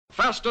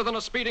Faster than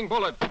a speeding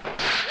bullet.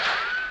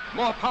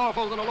 More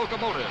powerful than a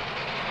locomotive.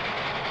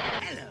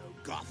 Hello,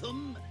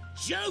 Gotham.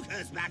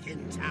 Joker's back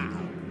in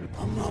town.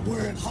 I'm not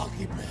wearing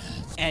hockey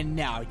pads. And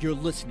now you're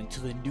listening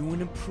to the new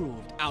and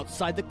improved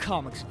Outside the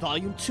Comics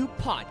Volume 2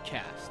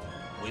 podcast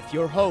with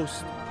your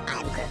host,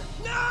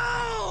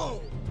 No!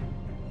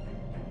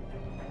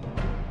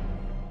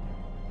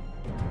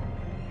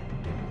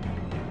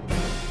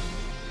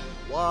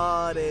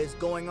 What is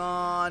going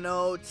on,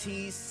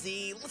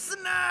 OTC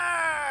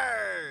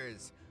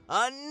listeners?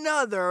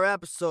 Another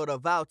episode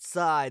of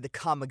Outside the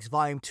Comics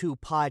Volume 2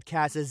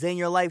 podcast is in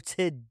your life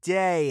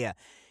today.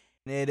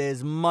 It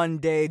is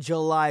Monday,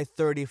 July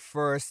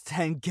 31st,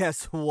 and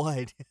guess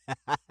what?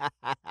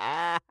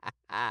 I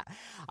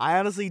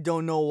honestly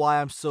don't know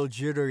why I'm so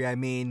jittery. I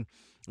mean,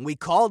 we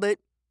called it.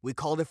 We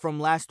called it from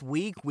last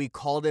week. We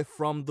called it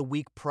from the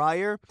week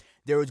prior.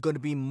 There was going to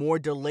be more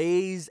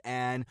delays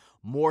and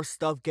more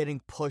stuff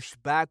getting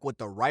pushed back with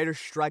the writer's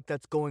strike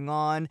that's going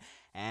on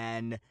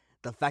and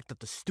the fact that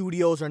the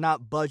studios are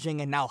not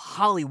budging, and now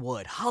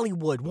Hollywood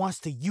wants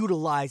to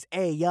utilize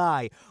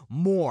AI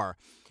more,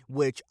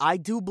 which I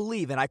do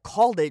believe, and we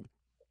called it.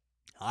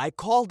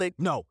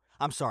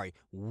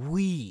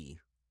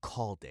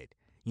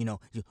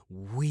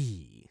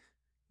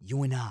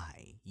 You and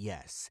I,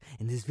 yes,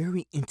 in this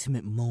very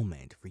intimate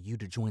moment for you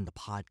to join the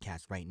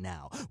podcast right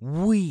now,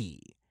 we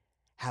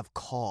have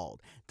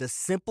called the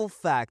simple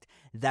fact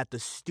that the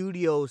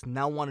studios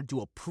now want to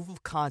do a proof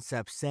of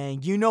concept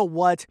saying, you know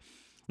what,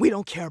 we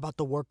don't care about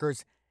the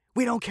workers,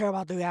 we don't care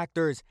about the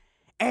actors,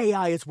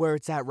 AI is where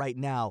it's at right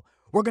now.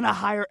 We're going to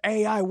hire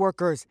AI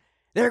workers.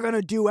 They're going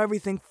to do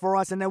everything for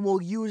us, and then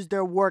we'll use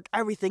their work,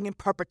 everything in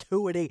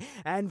perpetuity,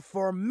 and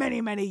for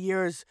many, many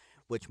years,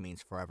 which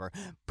means forever,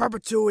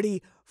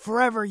 perpetuity,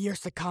 forever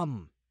years to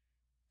come.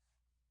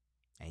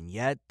 And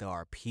yet, there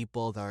are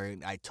people that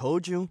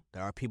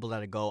there are people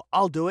that go,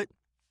 I'll do it.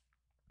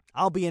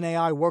 I'll be an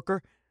AI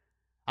worker.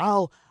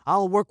 I'll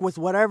work with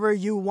whatever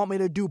you want me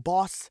to do,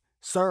 boss,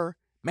 sir,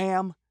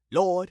 ma'am,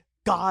 lord,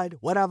 God,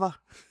 whatever.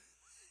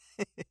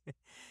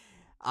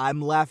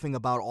 I'm laughing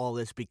about all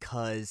this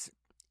because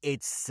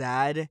it's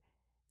sad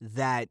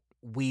that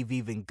we've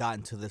even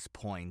gotten to this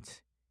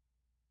point.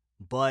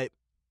 But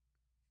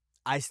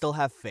I still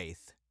have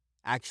faith.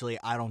 Actually,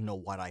 I don't know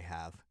what I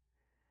have.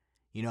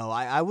 You know,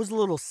 I was a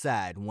little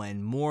sad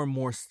when more and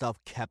more stuff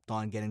kept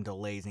on getting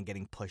delays and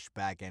getting pushed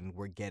back, and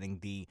we're getting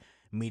the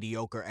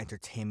mediocre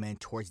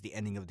entertainment towards the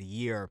ending of the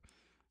year.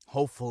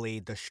 Hopefully,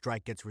 the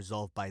strike gets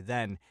resolved by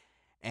then.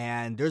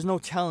 And there's no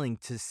telling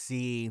to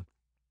see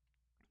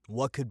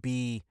what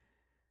truly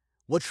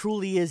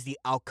is the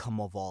outcome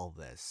of all of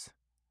this.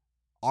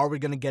 Are we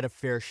going to get a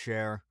fair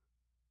share?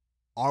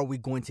 Are we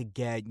going to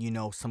get,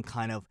 some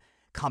kind of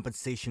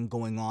compensation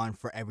going on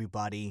for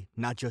everybody,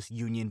 not just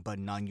union but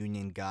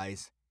non-union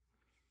guys?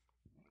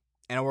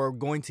 And we're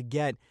going to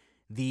get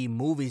the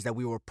movies that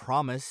we were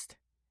promised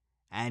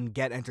and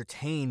get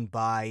entertained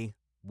by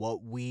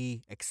what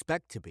we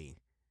expect to be,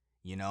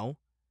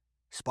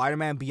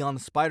 Spider-Man Beyond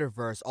the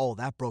Spider-Verse, oh,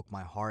 that broke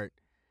my heart.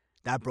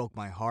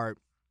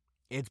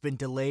 It's been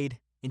delayed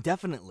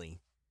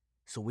indefinitely.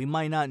 So we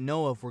might not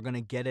know if we're going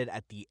to get it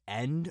at the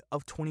end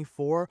of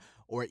 24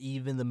 or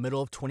even the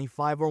middle of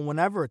 25 or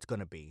whenever it's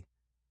going to be.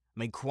 I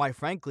mean, quite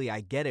frankly,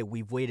 I get it.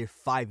 We've waited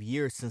 5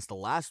 years since the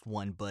last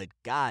one, but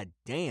god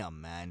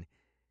damn, man.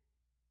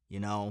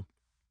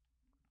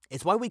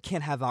 It's why we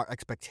can't have our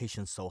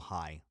expectations so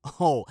high.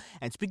 Oh,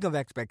 and speaking of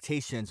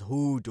expectations,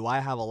 do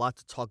I have a lot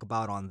to talk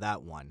about on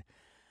that one.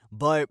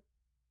 But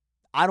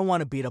I don't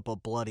want to beat up a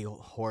bloody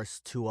horse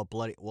to a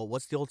bloody... Well,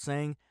 what's the old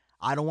saying?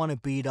 I don't want to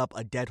beat up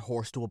a dead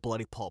horse to a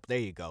bloody pulp. There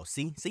you go.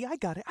 See, I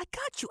got it. I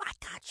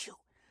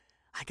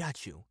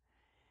got you.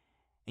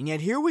 And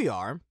yet here we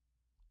are.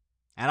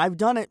 And I've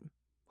done it.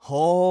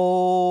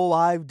 Oh,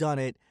 I've done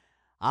it.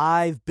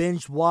 I've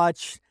binge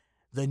watched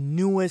the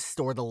newest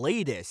or the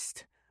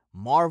latest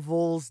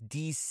Marvel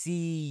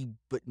DC.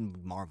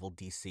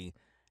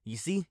 You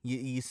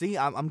see?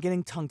 I'm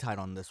getting tongue-tied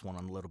on this one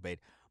a little bit.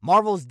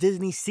 Marvel's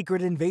Disney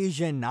Secret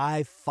Invasion.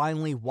 I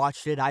finally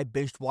watched it. I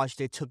binge watched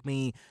it. It took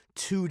me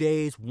 2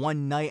 days,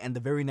 one night, and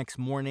the very next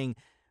morning.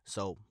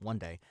 So, one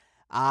day.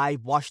 I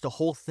watched the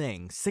whole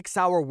thing. 6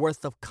 hour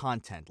worth of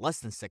content. Less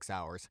than 6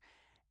 hours.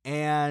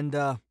 And,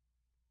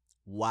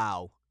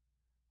 wow.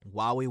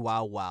 Wowie,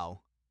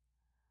 wow.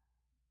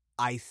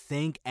 I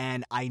think,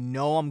 and I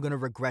know I'm going to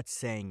regret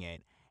saying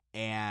it,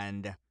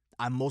 and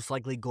I'm most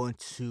likely going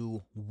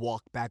to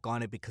walk back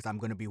on it because I'm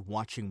going to be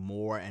watching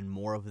more and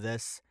more of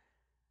this.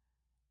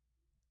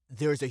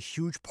 There's a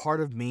huge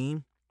part of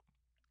me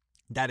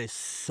that is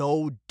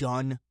so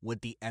done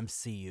with the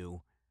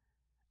MCU.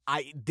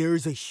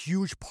 There's a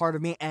huge part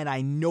of me, and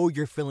I know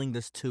you're feeling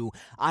this too.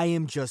 I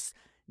am just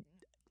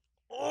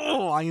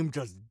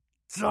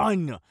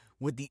done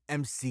with the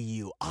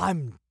MCU.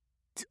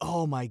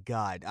 Oh my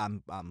god,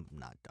 I'm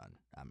not done.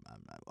 I'm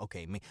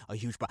okay. A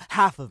huge part.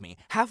 Half of me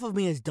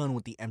is done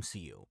with the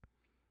MCU.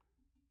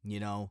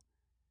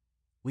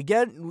 We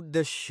get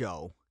this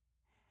show,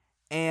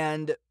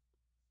 and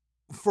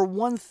for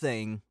one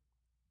thing,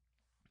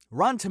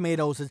 Rotten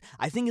Tomatoes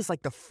I think it's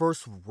like the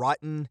first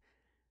rotten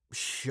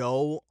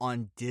show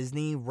on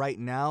Disney right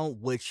now,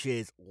 which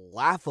is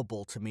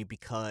laughable to me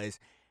because,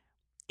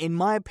 in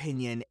my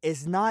opinion,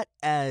 it's not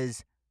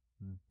as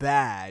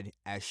bad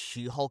as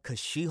She-Hulk, because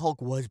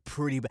She-Hulk was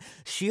pretty bad.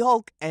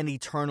 She-Hulk and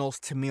Eternals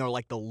to me are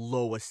like the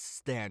lowest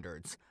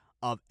standards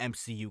of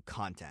MCU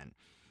content.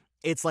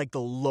 It's like the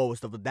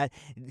lowest of that.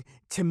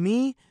 To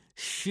me,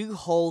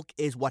 She-Hulk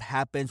is what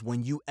happens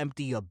when you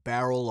empty a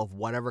barrel of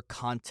whatever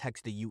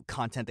content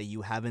that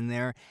you have in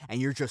there, and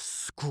you're just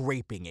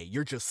scraping it.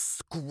 You're just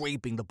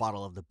scraping the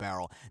bottom of the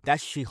barrel.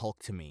 That's She-Hulk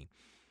to me.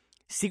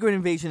 Secret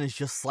Invasion is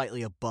just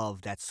slightly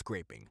above that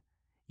scraping.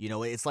 You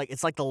know, it's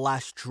like the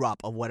last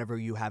drop of whatever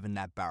you have in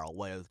that barrel,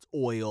 whether it's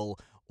oil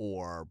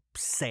or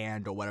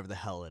sand or whatever the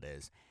hell it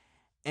is.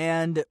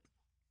 And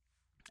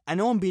I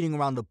know I'm beating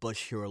around the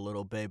bush here a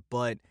little bit,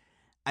 but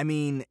I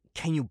mean,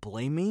 can you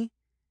blame me?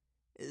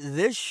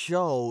 This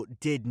show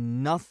did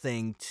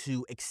nothing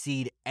to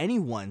exceed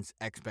anyone's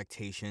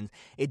expectations.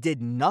 It did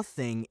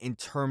nothing in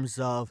terms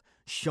of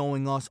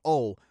showing us,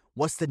 oh,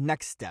 what's the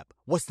next step?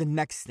 What's the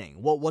next thing?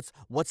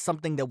 What's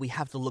something that we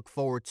have to look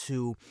forward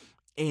to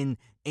on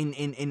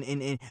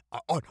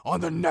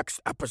the next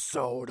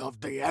episode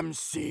of the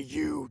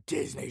MCU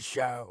Disney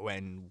show,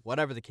 and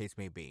whatever the case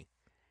may be.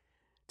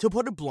 To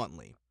put it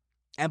bluntly,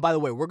 and by the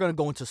way, we're going to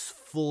go into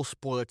full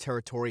spoiler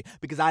territory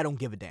because I don't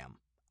give a damn.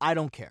 I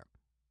don't care.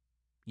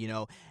 You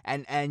know,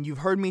 and you've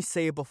heard me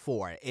say it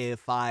before.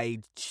 If I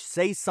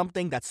say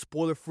something that's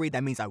spoiler-free,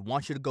 that means I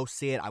want you to go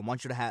see it. I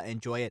want you to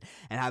enjoy it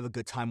and have a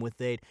good time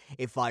with it.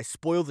 If I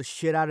spoil the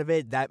shit out of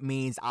it, that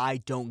means I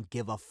don't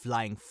give a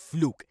flying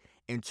fluke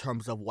in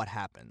terms of what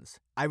happens.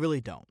 I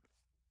really don't.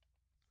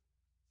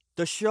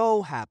 The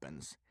show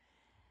happens.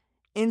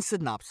 In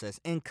synopsis,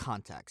 in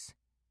context,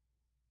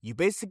 you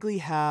basically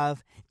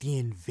have the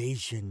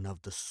invasion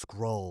of the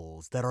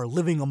Skrulls that are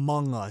living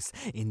among us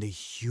in the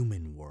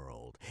human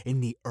world,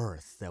 in the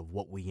earth of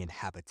what we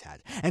inhabit.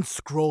 And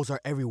Skrulls are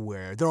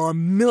everywhere. There are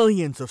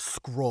millions of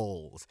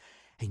Skrulls.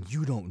 And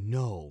you don't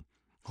know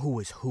who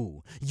is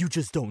who. You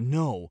just don't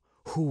know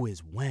who is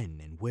when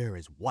and where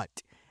is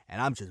what.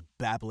 And I'm just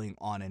babbling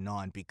on and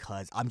on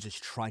because I'm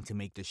just trying to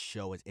make this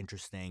show as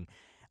interesting,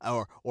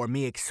 or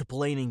me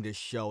explaining this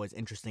show as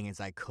interesting as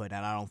I could,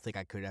 and I don't think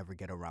I could ever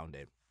get around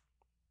it.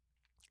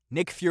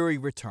 Nick Fury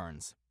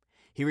returns.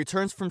 He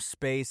returns from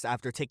space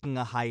after taking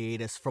a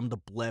hiatus from the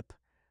blip,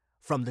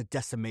 from the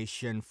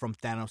decimation, from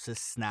Thanos'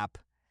 snap.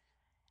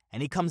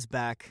 And he comes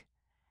back,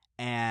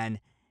 and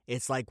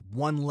it's like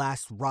one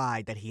last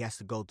ride that he has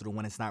to go through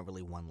when it's not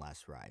really one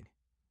last ride.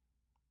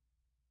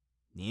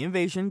 The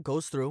invasion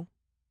goes through.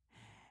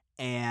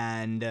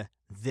 And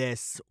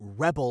this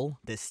rebel,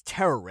 this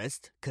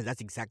terrorist, because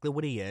that's exactly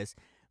what he is,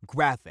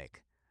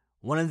 Graphic,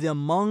 one of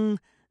among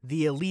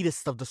the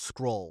elitists of the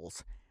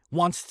Skrulls,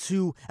 wants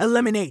to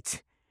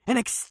eliminate an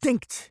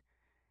extinction?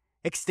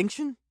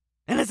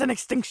 And it's an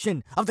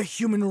extinction of the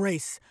human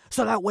race,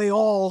 so that way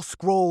all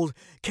Skrulls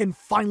can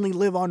finally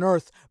live on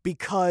Earth,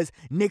 because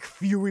Nick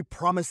Fury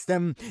promised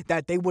them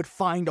that they would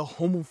find a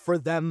home for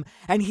them,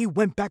 and he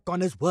went back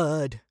on his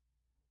word.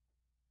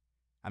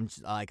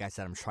 Like I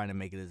said, I'm trying to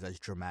make it as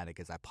dramatic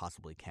as I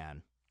possibly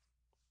can.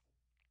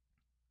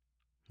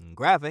 And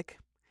Graphic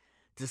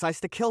decides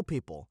to kill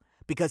people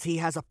because he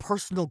has a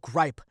personal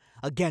gripe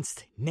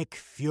against Nick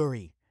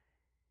Fury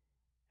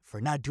for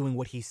not doing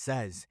what he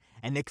says.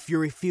 And Nick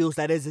Fury feels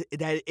that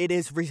it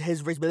is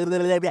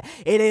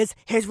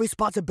his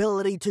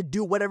responsibility to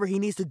do whatever he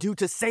needs to do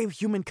to save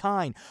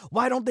humankind.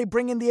 Why don't they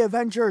bring in the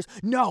Avengers?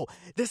 No,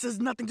 this has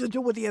nothing to do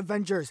with the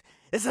Avengers.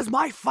 This is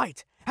my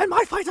fight, and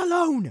my fight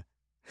alone.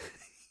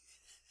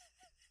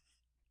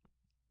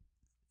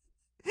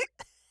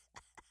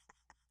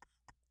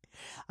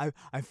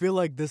 I feel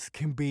like this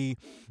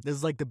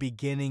is like the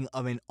beginning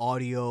of an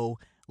audio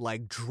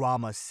like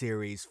drama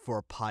series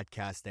for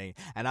podcasting,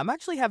 and I'm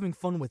actually having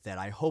fun with it.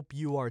 I hope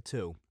you are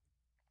too.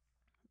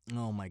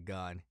 Oh my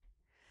god.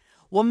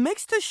 What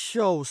makes the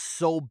show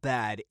so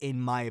bad,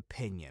 in my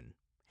opinion,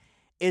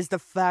 is the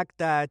fact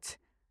that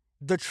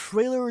the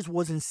trailers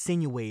was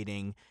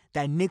insinuating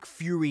that Nick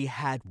Fury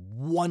had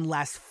one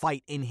last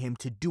fight in him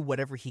to do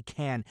whatever he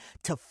can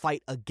to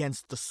fight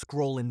against the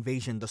Skrull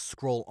invasion, the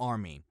Skrull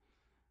army.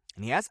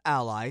 And he has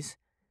allies,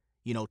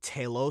 you know,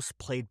 Talos,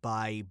 played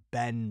by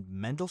Ben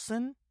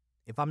Mendelsohn,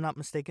 if I'm not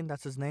mistaken,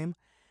 that's his name.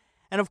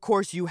 And of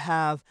course you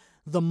have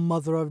the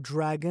Mother of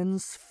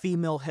Dragons,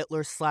 female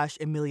Hitler /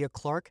 Emilia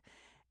Clarke.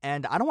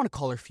 And I don't want to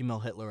call her female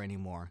Hitler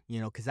anymore,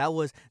 you know, because that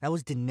was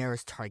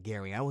Daenerys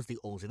Targaryen. That was the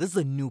old. This is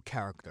a new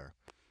character.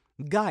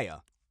 Gaia,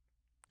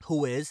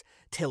 who is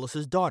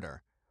Talos'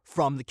 daughter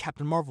from the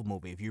Captain Marvel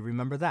movie, if you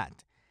remember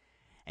that.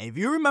 And if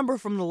you remember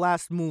from the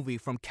last movie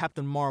from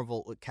Captain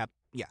Marvel,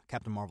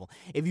 Captain Marvel.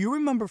 If you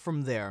remember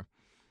from there,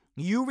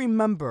 you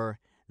remember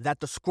that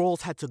the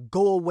Skrulls had to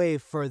go away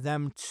for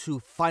them to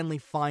finally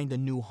find a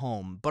new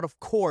home. But of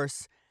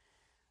course,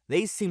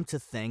 they seem to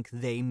think,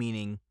 they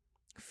meaning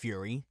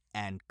Fury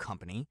and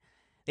company,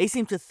 they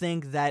seem to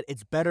think that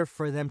it's better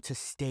for them to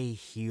stay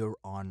here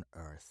on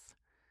Earth.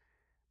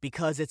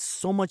 because it's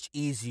so much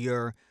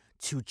easier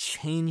to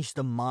change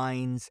the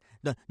minds,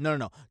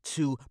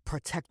 to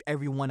protect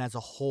everyone as a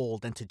whole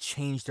than to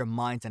change their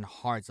minds and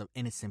hearts of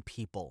innocent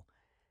people.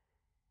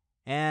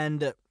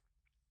 And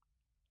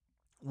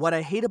what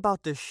I hate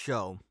about this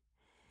show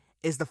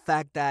is the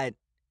fact that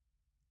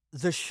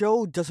the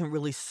show doesn't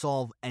really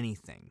solve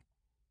anything.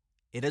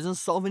 It doesn't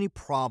solve any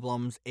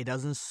problems. It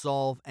doesn't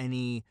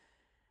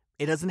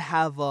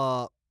have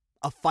a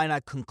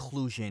finite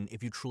conclusion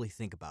if you truly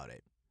think about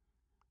it.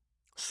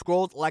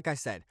 Skrulls, like I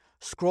said,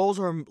 Skrulls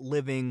are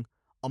living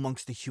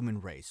amongst the human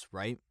race,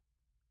 right?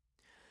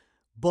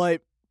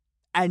 But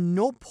at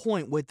no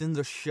point within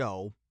the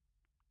show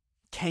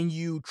can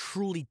you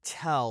truly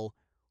tell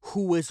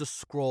who is a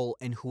Skrull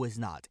and who is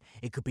not.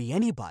 It could be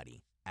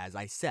anybody, as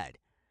I said.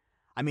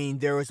 I mean,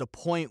 there was a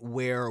point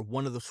where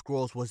one of the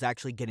Skrulls was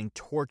actually getting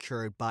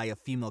tortured by a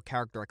female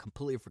character. I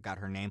completely forgot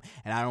her name,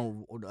 and I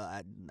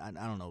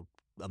don't know,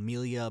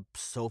 Amelia,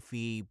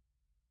 Sophie,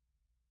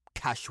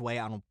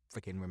 Cashway. I don't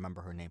freaking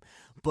remember her name,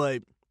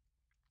 but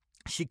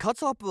she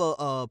cuts off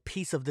a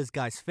piece of this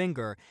guy's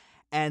finger,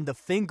 and the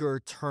finger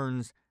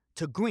turns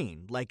to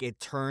green, like it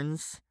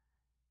turns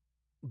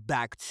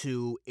back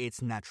to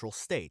its natural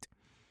state.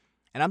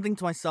 And I'm thinking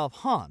to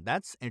myself,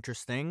 that's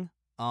interesting.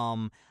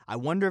 I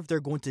wonder if they're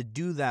going to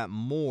do that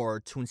more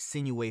to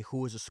insinuate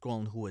who is a Skrull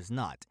and who is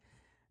not.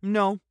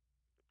 No,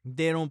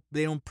 they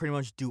don't pretty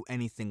much do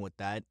anything with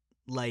that.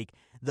 Like,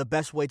 the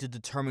best way to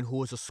determine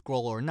who is a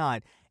Skrull or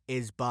not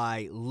is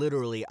by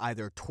literally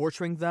either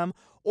torturing them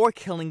or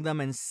killing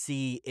them and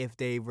see if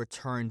they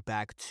return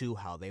back to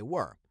how they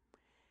were.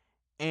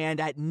 And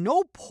at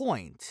no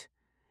point,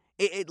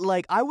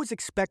 I was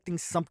expecting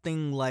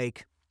something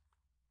like,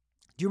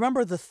 do you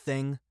remember The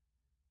Thing?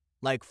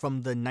 Like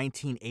from the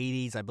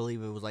 1980s, I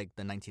believe it was like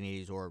the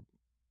 1980s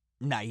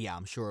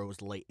I'm sure it was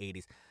the late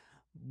 80s.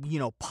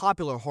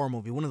 Popular horror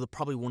movie,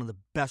 probably one of the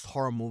best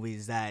horror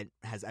movies that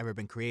has ever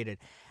been created.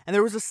 And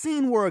there was a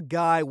scene where a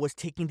guy was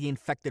taking the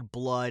infected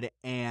blood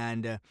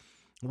and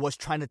was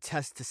trying to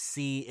test to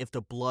see if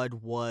the blood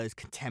was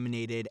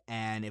contaminated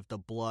and if the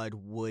blood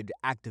would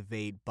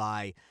activate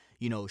by,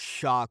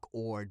 shock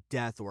or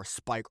death or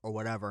spike or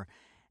whatever.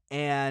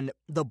 And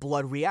the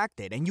blood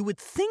reacted. And you would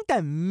think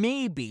that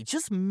maybe,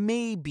 just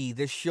maybe,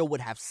 this show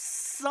would have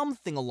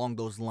something along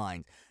those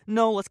lines.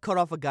 No, let's cut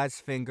off a guy's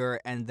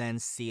finger and then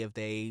see if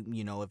they,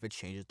 if it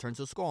changes, turns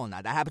to a Skrull or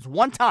not. That happens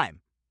one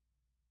time.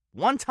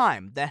 One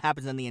time that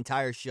happens in the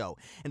entire show.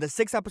 In the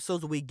 6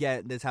 episodes we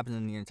get, this happens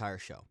in the entire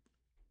show.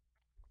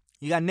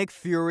 You got Nick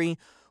Fury,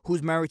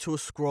 who's married to a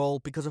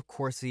Skrull, because of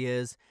course he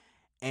is.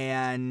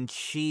 And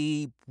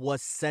she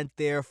was sent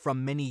there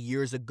from many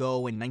years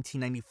ago in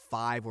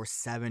 1995 or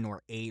 7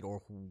 or 8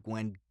 or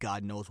when,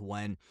 God knows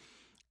when.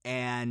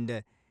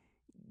 And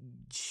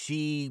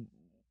she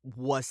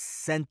was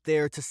sent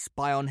there to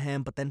spy on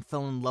him, but then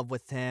fell in love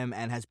with him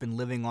and has been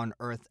living on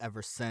Earth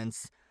ever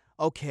since.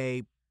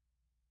 Okay,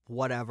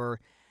 whatever.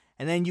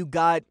 And then you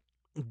got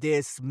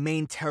this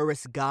main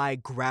terrorist guy,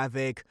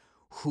 Gravik,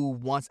 who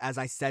wants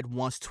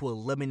to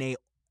eliminate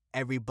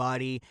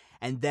everybody.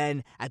 And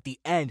then at the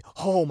end,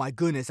 oh my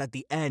goodness, at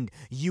the end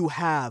you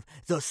have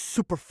the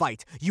super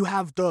fight. You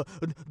have the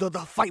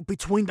fight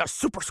between the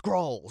Super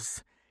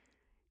Skrulls.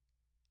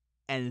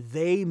 And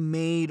they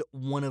made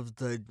one of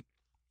the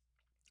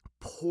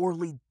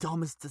poorly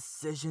dumbest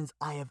decisions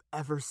I have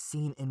ever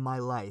seen in my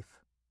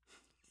life.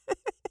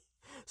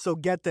 So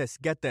get this.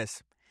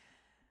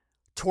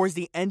 Towards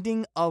the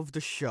ending of the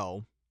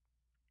show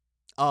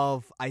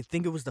of, I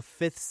think it was the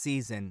fifth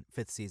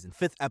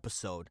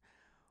episode,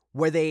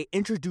 where they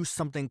introduced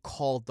something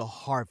called the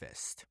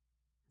Harvest,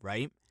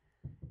 right?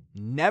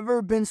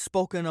 Never been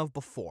spoken of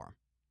before.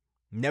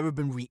 Never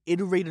been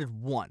reiterated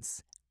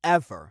once,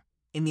 ever.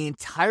 In the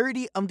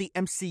entirety of the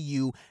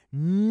MCU,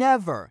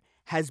 never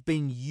has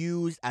been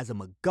used as a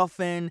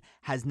MacGuffin,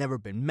 has never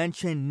been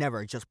mentioned,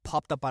 never, just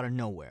popped up out of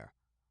nowhere.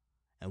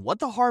 And what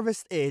the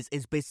Harvest is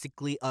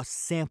basically a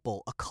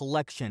sample, a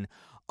collection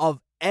of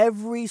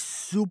every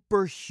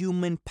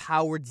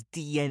superhuman-powered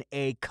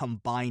DNA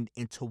combined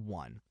into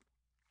one.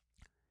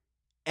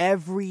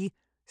 Every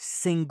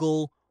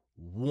single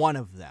one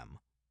of them.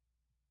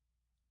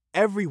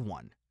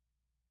 Everyone.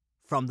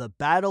 From the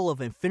Battle of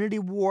Infinity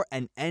War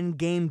and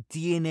Endgame,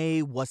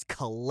 DNA was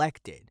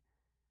collected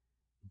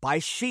by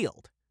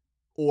S.H.I.E.L.D.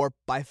 or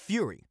by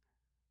Fury.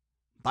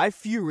 By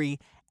Fury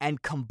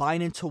and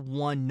combined into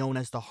one known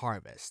as the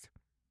Harvest.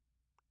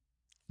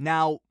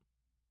 Now,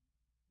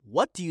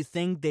 what do you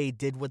think they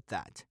did with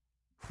that?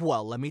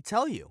 Well, let me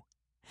tell you.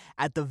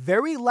 At the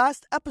very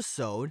last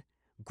episode,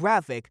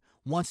 Gravik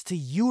wants to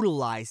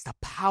utilize the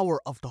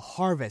power of the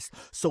Harvest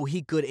so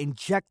he could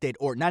inject it,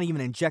 or not even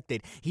inject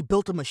it. He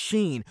built a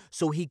machine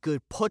so he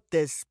could put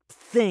this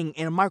thing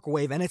in a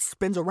microwave and it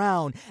spins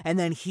around, and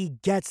then he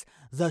gets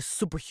the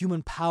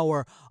superhuman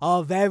power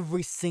of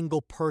every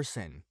single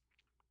person.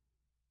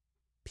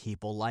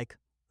 People like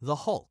the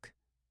Hulk,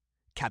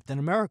 Captain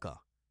America,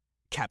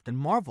 Captain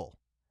Marvel,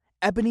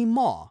 Ebony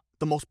Maw,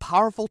 the most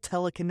powerful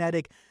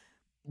telekinetic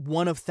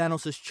one of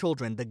Thanos'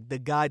 children, the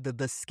guy,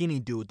 the skinny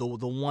dude, the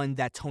one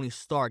that Tony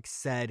Stark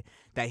said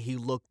that he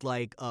looked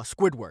like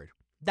Squidward.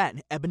 That,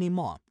 Ebony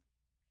Maw.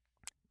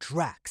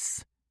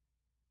 Drax.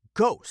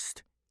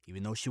 Ghost,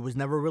 even though she was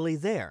never really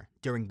there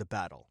during the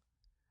battle.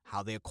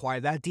 How they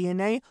acquired that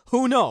DNA,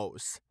 who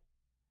knows?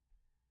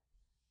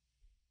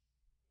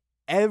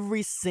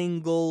 Every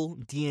single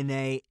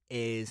DNA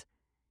is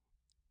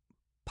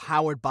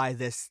powered by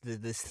this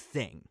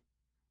thing.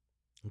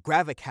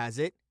 Gravik has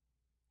it,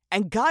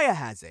 and Gaia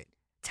has it,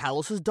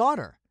 Talos'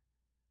 daughter.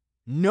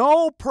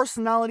 No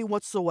personality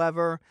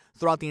whatsoever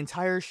throughout the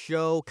entire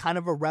show, kind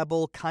of a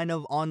rebel, kind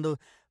of on the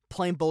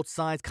playing both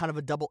sides, kind of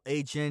a double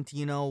agent,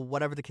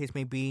 whatever the case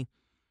may be.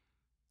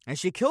 And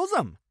she kills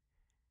him.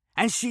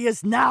 And she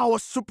is now a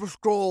Super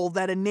Skrull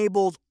that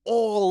enables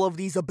all of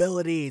these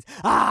abilities.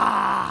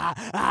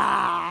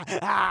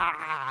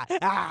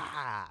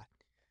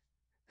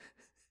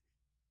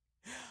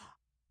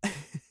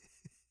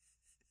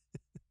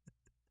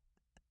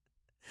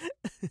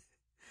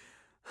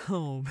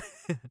 Oh,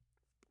 man.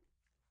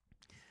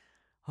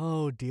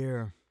 Oh,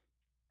 dear.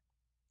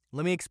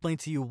 Let me explain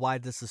to you why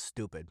this is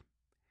stupid.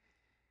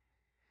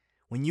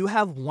 When you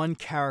have one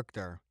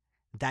character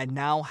that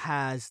now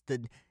has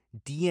the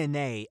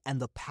DNA and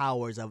the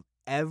powers of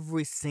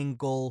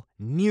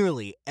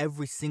nearly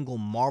every single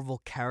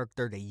Marvel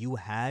character that you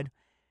had,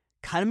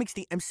 kind of makes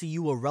the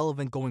MCU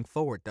irrelevant going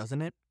forward,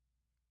 doesn't it?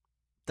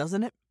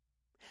 Doesn't it?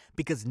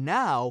 Because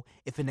now,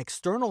 if an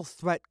external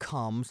threat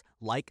comes,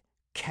 like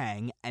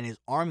Kang and his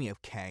army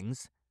of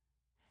Kangs,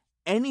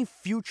 any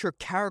future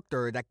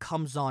character that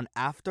comes on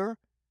after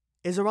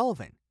is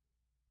irrelevant.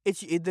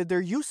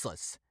 They're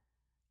useless.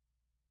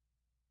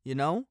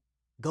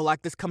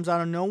 Galactus comes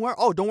out of nowhere.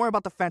 Oh, don't worry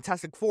about the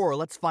Fantastic Four.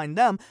 Let's find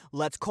them.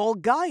 Let's call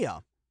Gaia.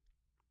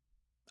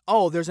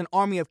 Oh, there's an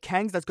army of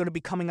Kangs that's going to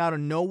be coming out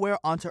of nowhere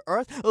onto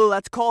Earth.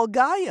 Let's call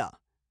Gaia.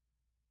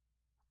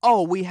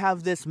 Oh, we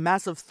have this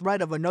massive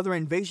threat of another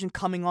invasion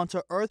coming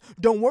onto Earth.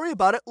 Don't worry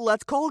about it.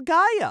 Let's call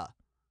Gaia.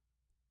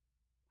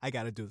 I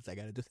gotta do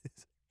this.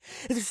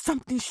 There's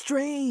something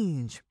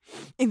strange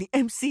in the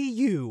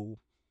MCU.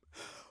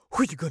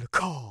 Who you gonna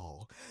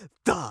call?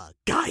 The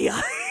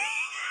Gaia.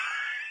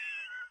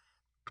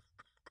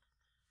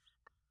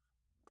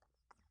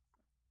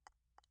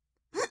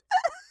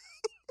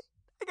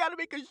 I gotta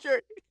make a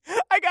shirt.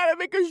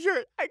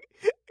 I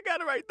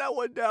gotta write that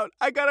one down.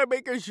 I gotta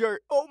make a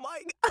shirt. Oh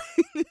my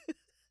God.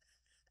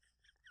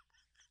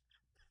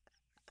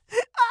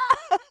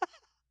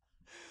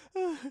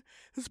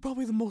 This is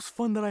probably the most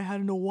fun that I had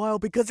in a while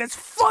because it's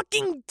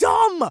fucking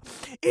dumb.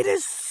 It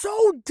is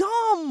so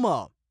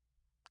dumb.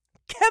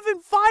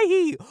 Kevin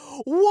Feige,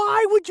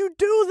 why would you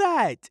do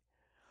that?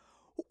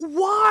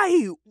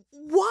 Why?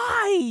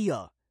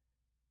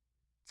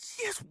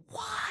 Just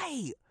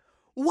why?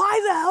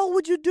 Why the hell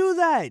would you do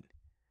that?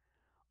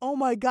 Oh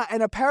my God.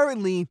 And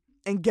apparently,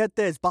 and get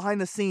this, behind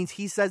the scenes,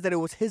 he says that it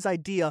was his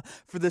idea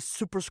for this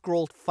Super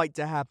Skrull fight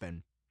to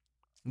happen.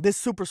 This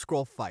Super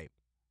Skrull fight.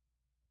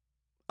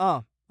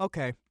 Oh,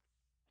 okay.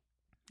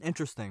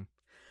 Interesting.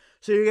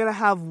 So you're going to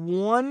have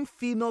one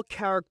female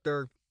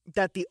character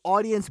that the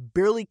audience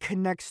barely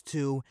connects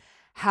to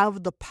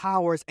have the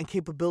powers and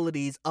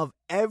capabilities of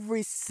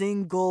every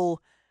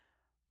single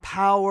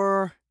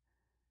power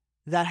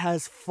that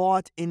has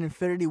fought in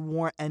Infinity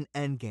War and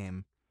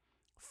Endgame.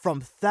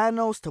 From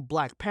Thanos to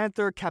Black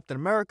Panther, Captain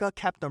America,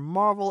 Captain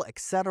Marvel,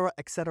 etc.,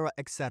 etc.,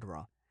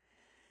 etc.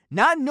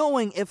 Not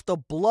knowing if the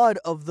blood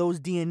of those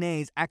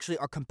DNAs actually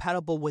are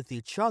compatible with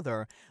each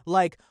other.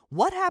 Like,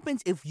 what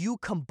happens if you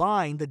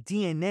combine the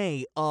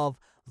DNA of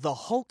the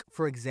Hulk,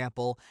 for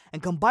example,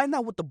 and combine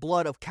that with the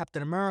blood of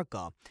Captain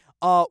America?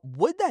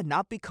 Would that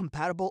not be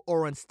compatible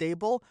or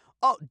unstable?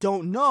 Oh,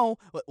 don't know.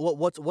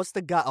 What's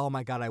the guy? Oh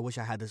my God, I wish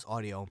I had this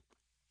audio.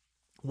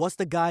 What's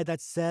the guy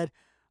that said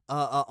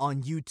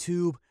on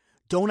YouTube,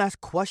 don't ask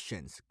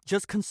questions,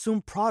 just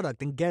consume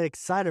product and get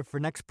excited for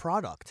next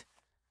product?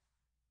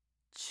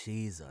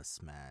 Jesus,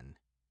 man.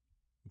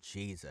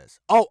 Jesus.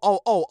 Oh.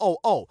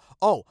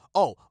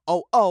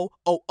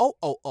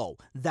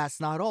 That's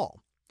not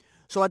all.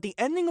 So at the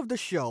ending of the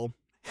show,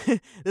 this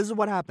is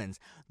what happens.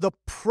 The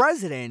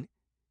president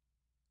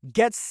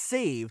gets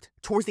saved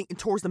towards the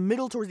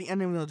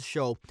ending of the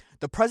show.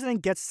 The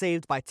president gets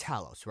saved by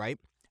Talos, right?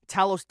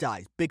 Talos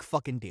dies. Big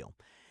fucking deal.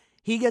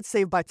 He gets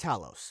saved by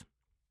Talos.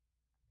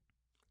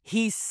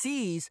 He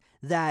sees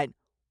that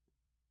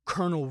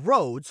Colonel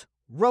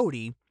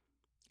Rhodey,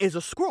 is a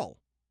Skrull.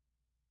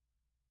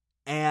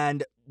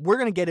 And we're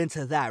going to get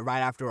into that right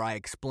after I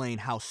explain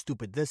how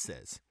stupid this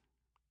is.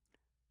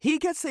 He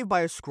gets saved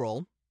by a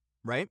Skrull,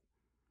 right?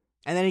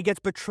 And then he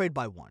gets betrayed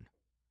by one.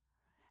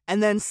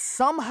 And then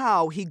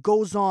somehow he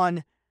goes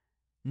on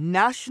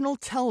national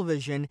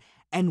television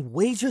and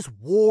wages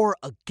war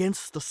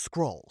against the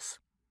Skrulls.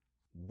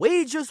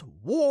 Wages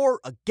war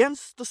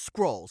against the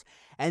Skrulls.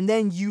 And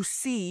then you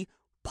see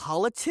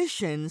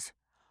politicians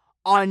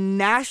on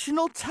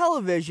national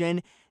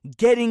television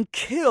getting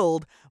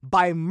killed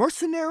by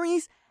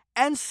mercenaries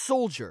and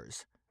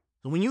soldiers.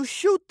 So when you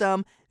shoot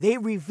them, they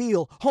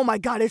reveal, oh my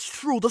God, it's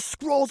true, the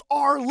Skrulls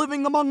are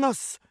living among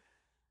us.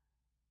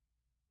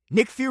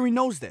 Nick Fury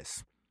knows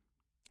this.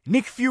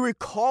 Nick Fury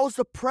calls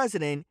the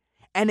president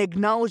and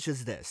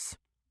acknowledges this.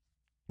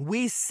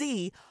 We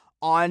see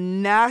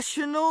on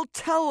national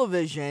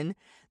television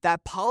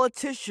that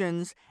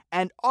politicians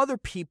and other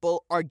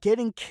people are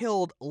getting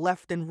killed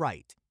left and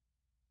right.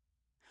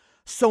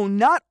 So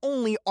not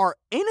only are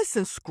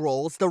innocent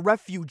Skrulls, the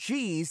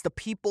refugees, the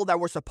people that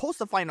were supposed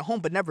to find a home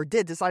but never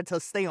did, decide to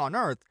stay on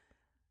Earth,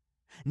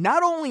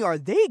 not only are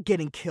they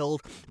getting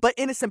killed, but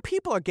innocent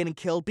people are getting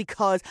killed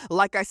because,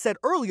 like I said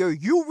earlier,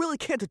 you really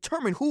can't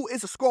determine who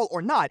is a Skrull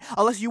or not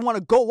unless you want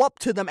to go up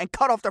to them and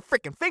cut off their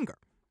freaking finger.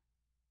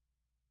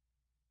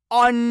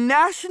 On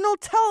national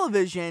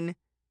television,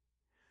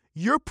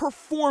 you're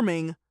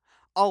performing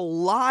a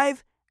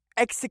live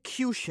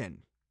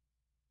execution.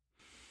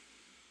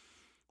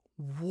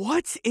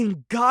 What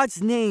in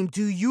God's name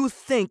do you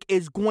think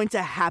is going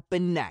to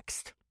happen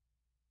next?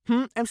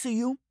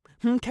 MCU?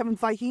 Kevin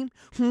Feige?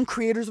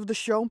 Creators of the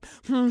show?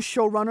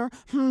 Showrunner?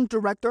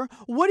 Director?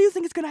 What do you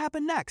think is going to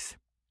happen next?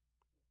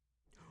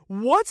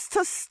 What's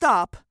to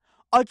stop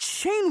a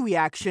chain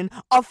reaction,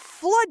 a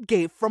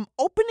floodgate from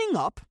opening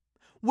up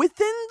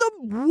within the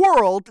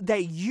world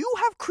that you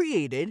have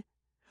created?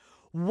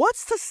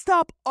 What's to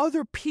stop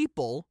other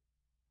people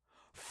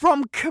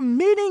from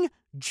committing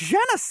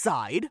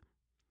genocide,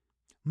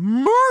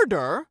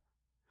 murder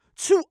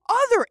to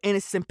other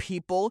innocent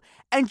people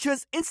and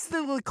just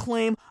instantly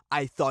claim,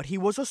 I thought he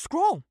was a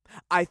Skrull.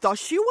 I thought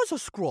she was a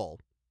Skrull.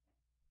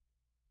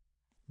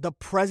 The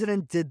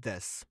president did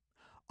this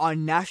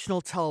on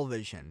national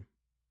television.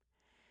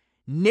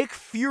 Nick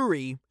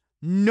Fury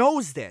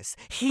knows this.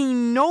 He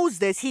knows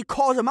this. He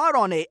calls him out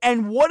on it.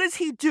 And what does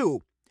he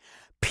do?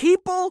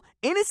 People,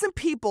 innocent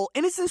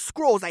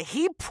Skrulls that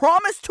he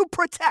promised to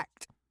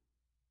protect.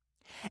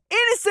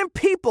 Innocent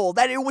people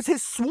that it was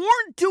his sworn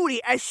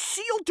duty as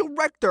S.H.I.E.L.D.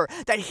 director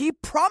that he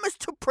promised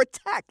to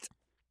protect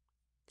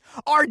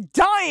are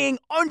dying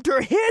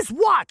under his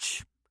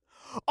watch,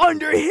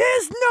 under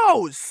his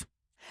nose.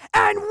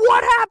 And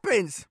what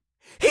happens?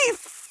 He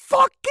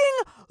fucking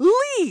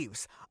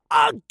leaves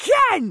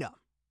again.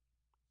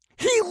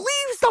 He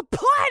leaves the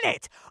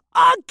planet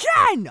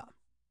again.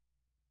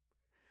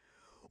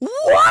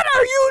 What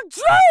are you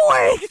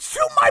doing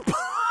to my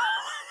planet?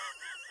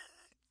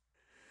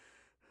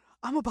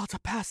 I'm about to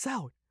pass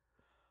out.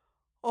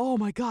 Oh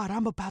my God,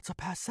 I'm about to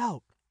pass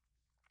out.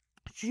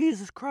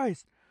 Jesus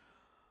Christ.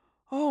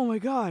 Oh my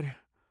God.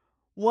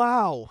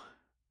 Wow.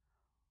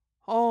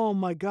 Oh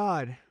my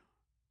God.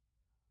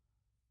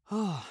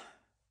 Oh.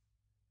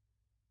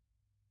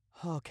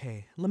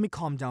 Okay, let me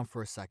calm down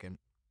for a second.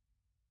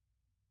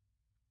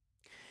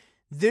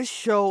 This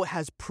show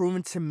has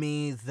proven to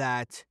me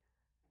that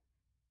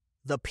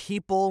the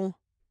people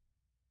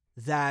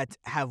that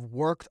have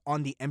worked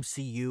on the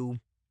MCU,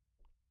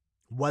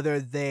 whether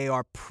they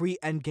are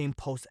pre-Endgame,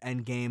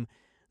 post-Endgame,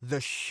 the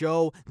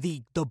show,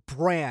 the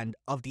brand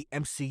of the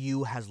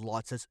MCU has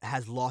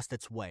lost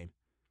its way.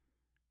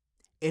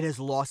 It has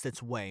lost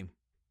its way.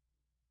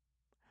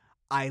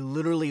 I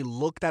literally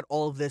looked at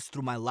all of this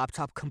through my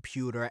laptop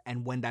computer,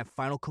 and when that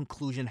final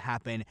conclusion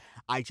happened,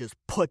 I just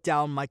put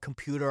down my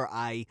computer.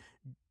 I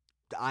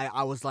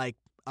was like,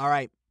 all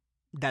right,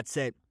 that's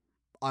it.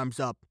 Arms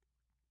up.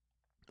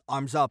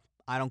 Arms up.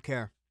 I don't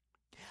care.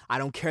 I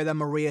don't care that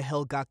Maria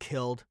Hill got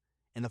killed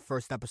in the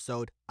first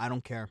episode. I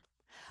don't care.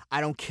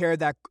 I don't care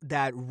that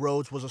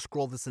Rhodes was a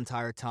Skrull this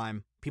entire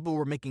time. People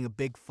were making a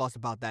big fuss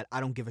about that. I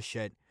don't give a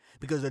shit.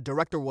 Because the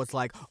director was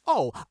like,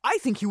 oh, I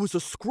think he was a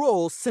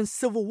Skrull since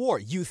Civil War.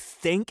 You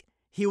think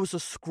he was a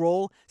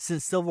Skrull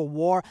since Civil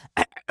War?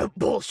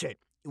 Bullshit.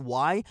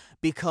 Why?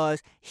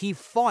 Because he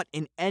fought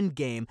in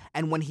Endgame,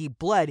 and when he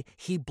bled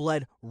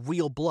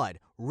real blood,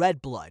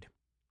 red blood.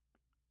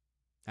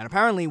 And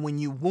apparently when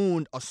you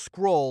wound a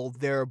Skrull,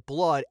 their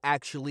blood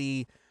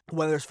actually,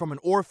 whether it's from an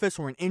orifice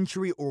or an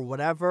injury or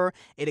whatever,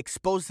 it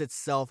exposes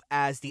itself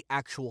as the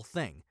actual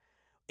thing.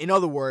 In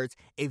other words,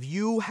 if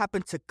you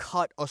happen to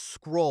cut a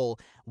Skrull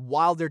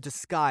while they're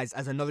disguised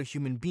as another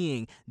human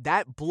being,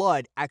 that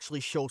blood actually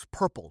shows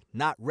purple,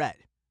 not red.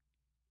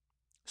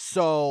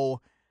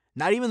 So,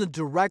 not even the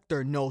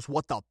director knows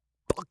what the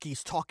fuck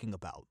he's talking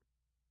about.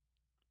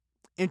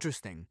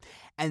 Interesting.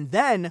 And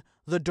then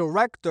the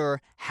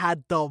director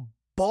had the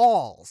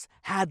balls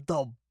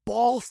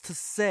to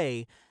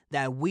say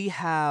that we,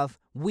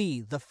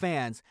 the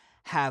fans,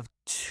 have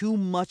too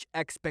much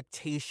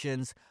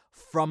expectations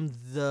from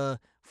the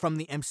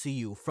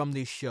MCU, from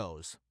these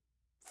shows,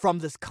 from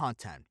this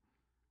content.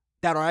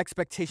 That our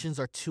expectations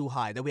are too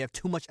high, that we have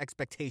too much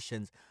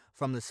expectations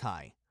from this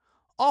high.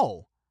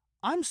 Oh,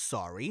 I'm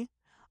sorry.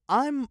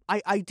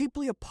 I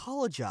deeply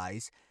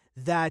apologize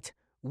that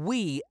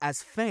we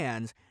as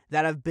fans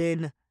that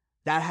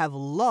have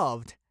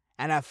loved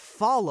and have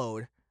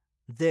followed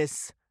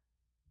this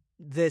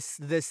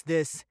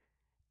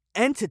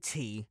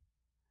entity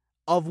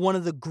of one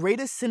of the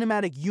greatest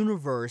cinematic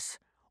universe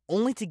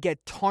only to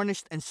get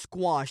tarnished and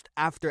squashed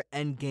after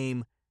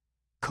Endgame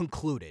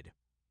concluded.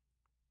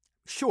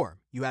 Sure,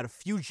 you had a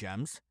few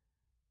gems.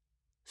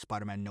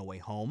 Spider-Man No Way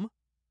Home,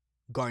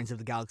 Guardians of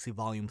the Galaxy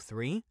Volume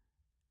 3,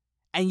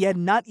 and yet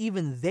not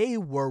even they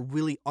were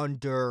really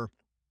under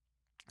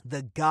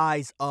the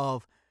guise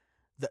of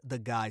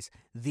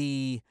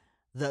the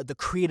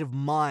creative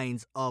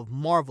minds of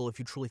Marvel, if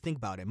you truly think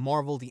about it.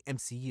 Marvel, the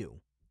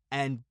MCU.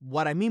 And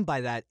what I mean by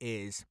that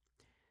is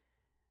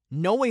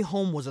No Way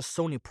Home was a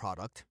Sony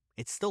product.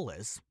 It still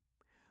is.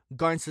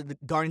 Guardians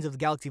of the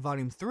Galaxy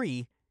Volume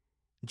 3,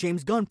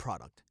 James Gunn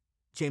product.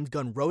 James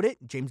Gunn wrote it,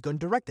 James Gunn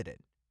directed it.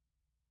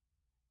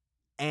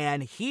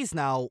 And he's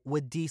now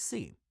with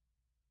DC.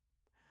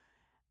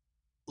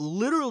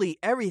 Literally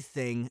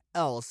everything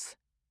else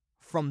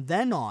from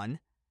then on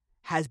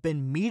has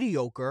been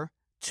mediocre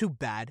to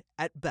bad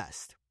at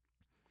best.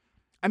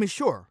 I mean,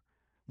 sure,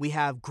 we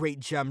have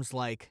great gems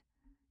like,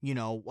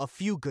 a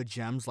few good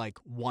gems like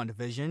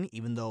WandaVision,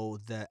 even though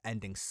the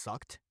ending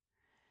sucked.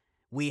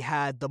 We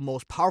had the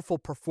most powerful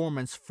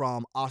performance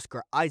from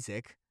Oscar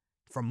Isaac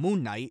from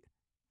Moon Knight,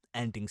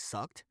 ending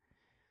sucked.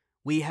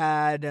 We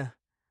had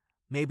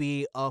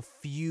maybe a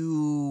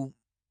few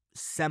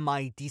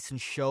semi-decent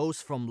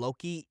shows from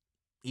Loki,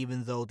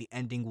 even though the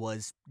ending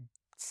was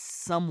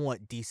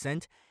somewhat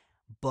decent,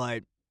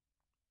 but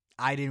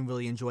I didn't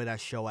really enjoy that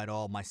show at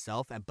all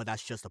myself, but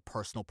that's just a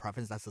personal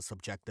preference. That's a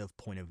subjective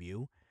point of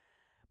view.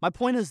 My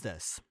point is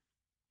this.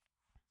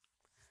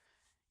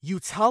 You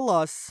tell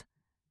us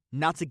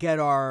not to get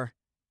our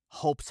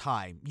hopes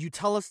high. You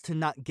tell us to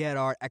not get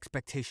our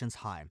expectations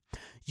high.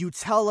 You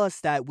tell us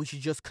that we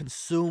should just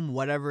consume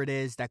whatever it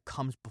is that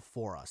comes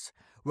before us,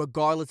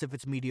 regardless if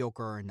it's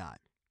mediocre or not.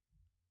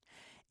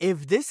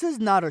 If this is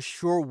not a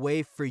sure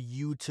way for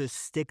you to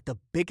stick the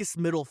biggest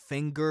middle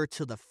finger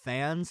to the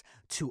fans,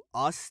 to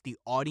us, the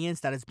audience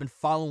that has been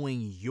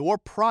following your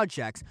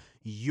projects,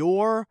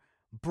 your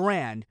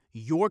brand,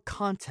 your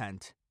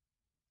content,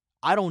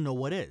 I don't know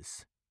what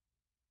is.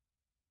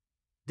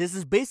 This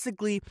is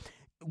basically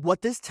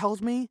what this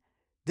tells me.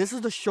 This is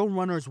the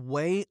showrunner's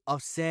way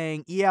of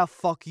saying, yeah,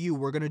 fuck you,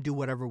 we're going to do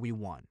whatever we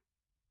want.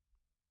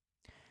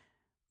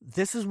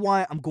 This is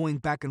why I'm going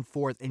back and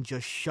forth and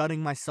just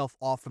shutting myself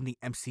off from the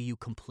MCU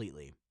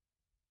completely.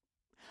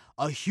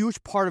 A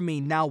huge part of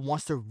me now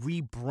wants to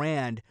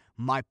rebrand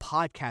my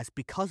podcast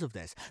because of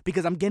this.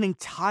 Because I'm getting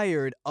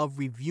tired of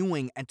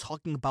reviewing and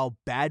talking about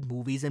bad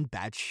movies and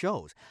bad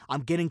shows.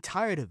 I'm getting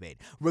tired of it.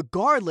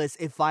 Regardless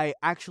if I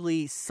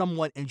actually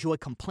somewhat enjoy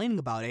complaining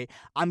about it,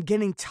 I'm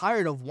getting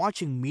tired of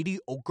watching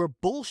mediocre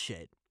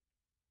bullshit.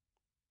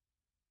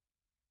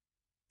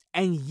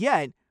 And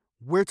yet,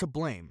 we're to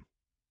blame.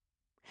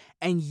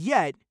 And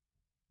yet,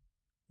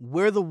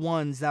 we're the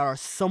ones that are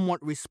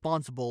somewhat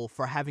responsible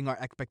for having our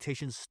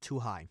expectations too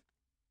high.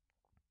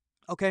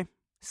 Okay,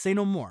 say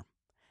no more.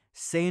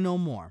 Say no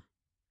more.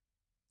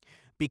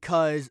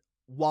 Because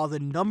while the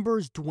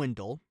numbers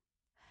dwindle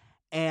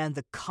and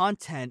the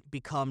content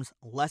becomes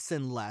less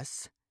and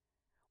less,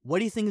 what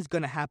do you think is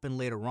going to happen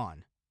later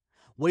on?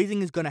 What do you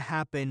think is going to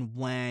happen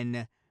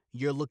when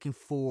you're looking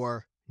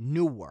for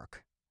new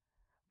work,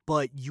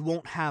 but you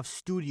won't have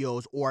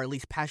studios or at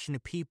least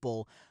passionate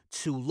people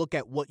to look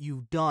at what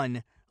you've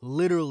done?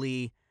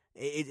 Literally,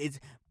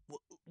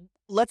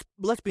 let's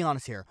be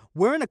honest here.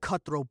 We're in a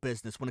cutthroat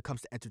business when it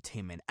comes to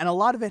entertainment, and a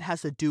lot of it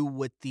has to do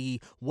with the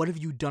what have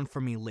you done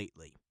for me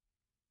lately?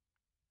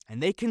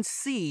 And they can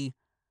see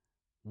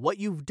what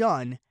you've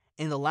done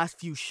in the last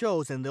few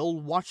shows, and they'll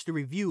watch the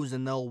reviews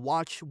and they'll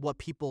watch what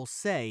people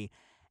say.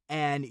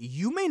 And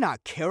you may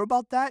not care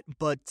about that,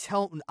 but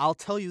I'll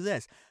tell you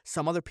this.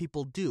 Some other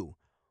people do.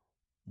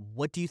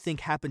 What do you think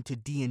happened to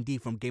D&D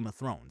from Game of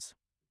Thrones?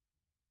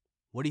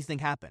 What do you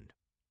think happened?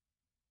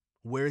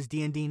 Where is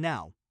D&D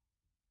now?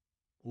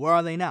 Where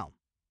are they now?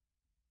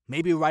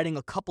 Maybe writing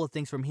a couple of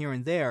things from here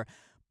and there,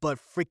 but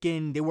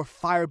freaking they were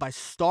fired by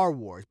Star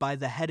Wars, by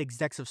the head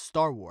execs of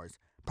Star Wars.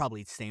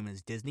 Probably the same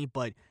as Disney,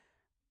 but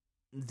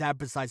that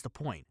besides the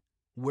point.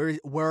 Where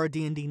are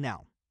D&D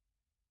now?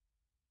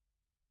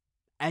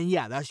 And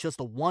yeah, that's just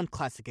a one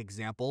classic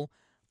example,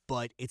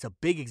 but it's a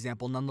big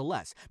example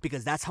nonetheless,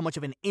 because that's how much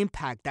of an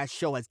impact that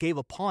show has gave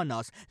upon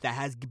us, that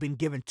has been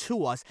given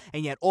to us,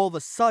 and yet all of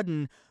a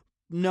sudden,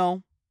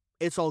 no,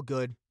 it's all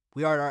good.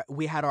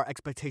 We had our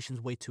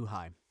expectations way too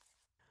high.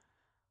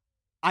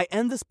 I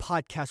end this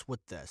podcast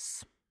with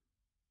this.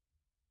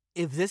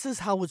 If this is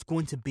how it's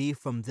going to be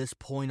from this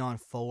point on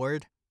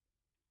forward,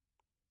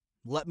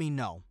 let me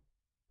know.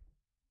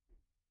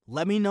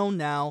 Let me know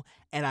now,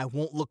 and I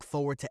won't look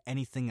forward to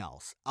anything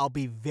else. I'll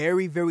be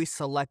very, very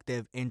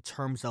selective in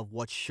terms of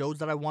what shows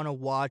that I want to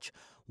watch,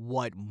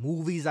 what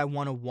movies I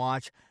want to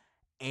watch,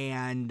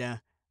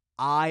 and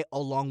I,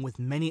 along with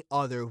many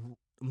others,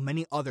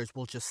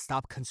 will just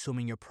stop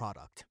consuming your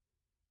product.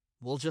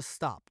 We'll just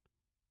stop.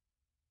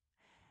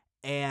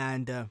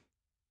 And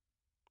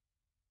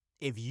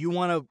if you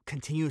want to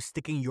continue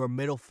sticking your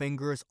middle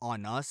fingers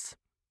on us,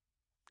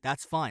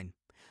 that's fine.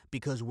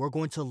 Because we're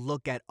going to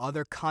look at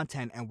other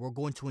content and we're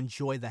going to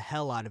enjoy the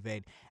hell out of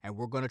it. And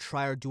we're going to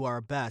try to do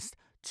our best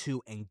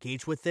to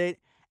engage with it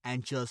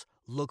and just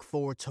look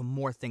forward to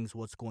more things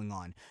what's going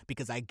on,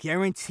 because I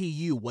guarantee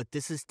you what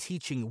this is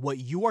teaching, what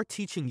you are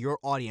teaching your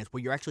audience,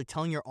 what you're actually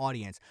telling your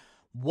audience,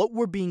 what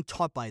we're being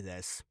taught by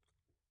this,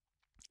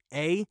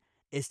 A,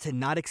 is to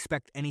not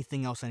expect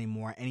anything else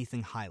anymore,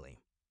 anything highly.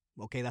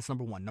 Okay, that's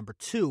number one. Number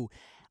two,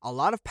 a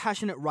lot of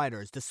passionate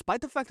writers,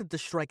 despite the fact that the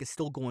strike is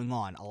still going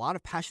on, a lot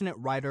of passionate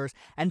writers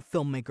and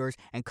filmmakers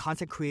and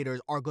content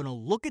creators are going to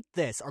look at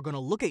this, are going to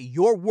look at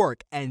your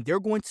work, and they're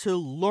going to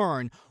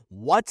learn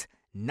what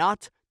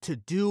not to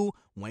do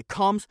when it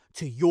comes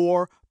to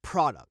your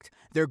product.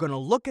 They're going to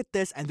look at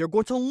this and they're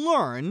going to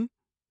learn,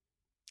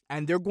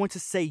 and they're going to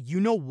say,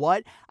 you know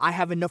what? I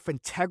have enough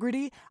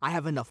integrity, I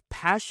have enough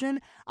passion,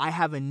 I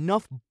have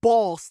enough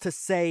balls to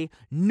say,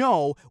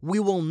 no, we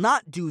will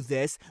not do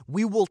this.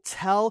 We will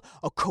tell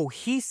a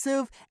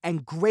cohesive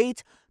and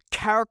great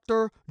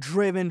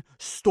character-driven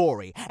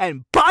story.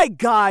 And by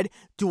God,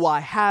 do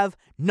I have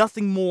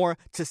nothing more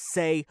to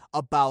say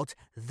about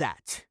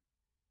that.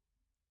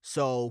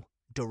 So,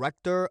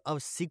 director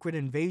of Secret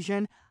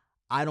Invasion,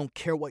 I don't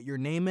care what your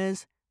name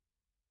is,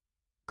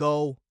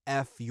 go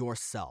F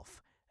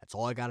yourself. That's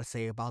all I gotta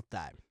say about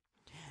that.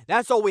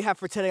 That's all we have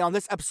for today on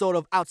this episode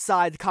of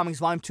Outside the Comics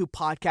Volume 2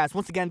 podcast.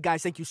 Once again,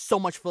 guys, thank you so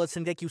much for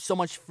listening. Thank you so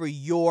much for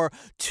your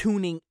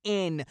tuning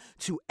in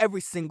to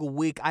every single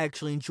week. I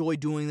actually enjoy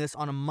doing this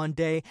on a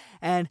Monday,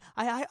 and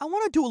I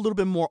want to do a little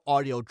bit more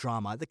audio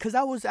drama, because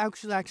that was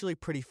actually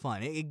pretty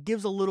fun. It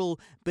gives a little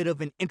bit of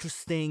an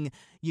interesting,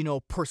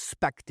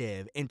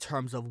 perspective in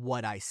terms of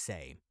what I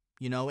say,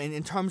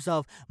 in terms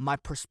of my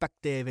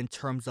perspective, in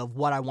terms of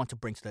what I want to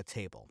bring to the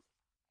table.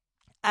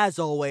 As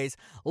always,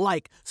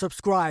 like,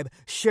 subscribe,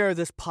 share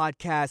this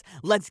podcast.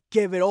 Let's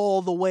give it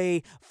all the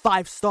way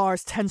 5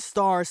 stars, 10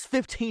 stars,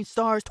 15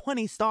 stars,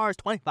 20 stars,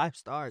 25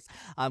 stars.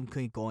 I'm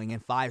going in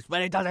 5s,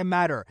 but it doesn't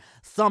matter.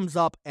 Thumbs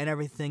up and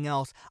everything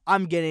else.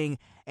 I'm getting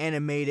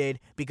animated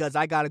because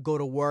I gotta go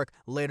to work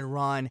later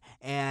on,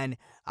 and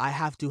I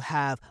have to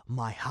have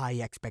my high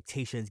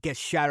expectations get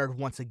shattered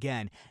once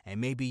again, and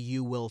maybe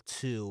you will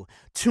too.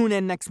 Tune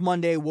in next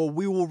Monday where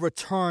we will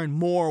return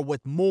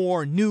with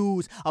more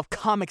news of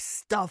comic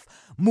stuff,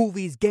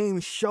 movies,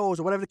 games, shows,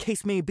 or whatever the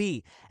case may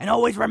be. And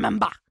always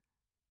remember,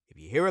 if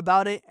you hear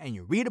about it and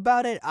you read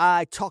about it,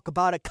 I talk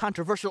about it,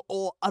 controversial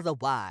or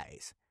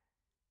otherwise.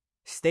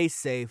 Stay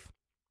safe.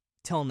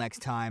 Till next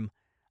time,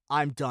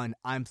 I'm done.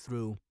 I'm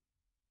through.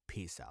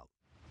 Peace out.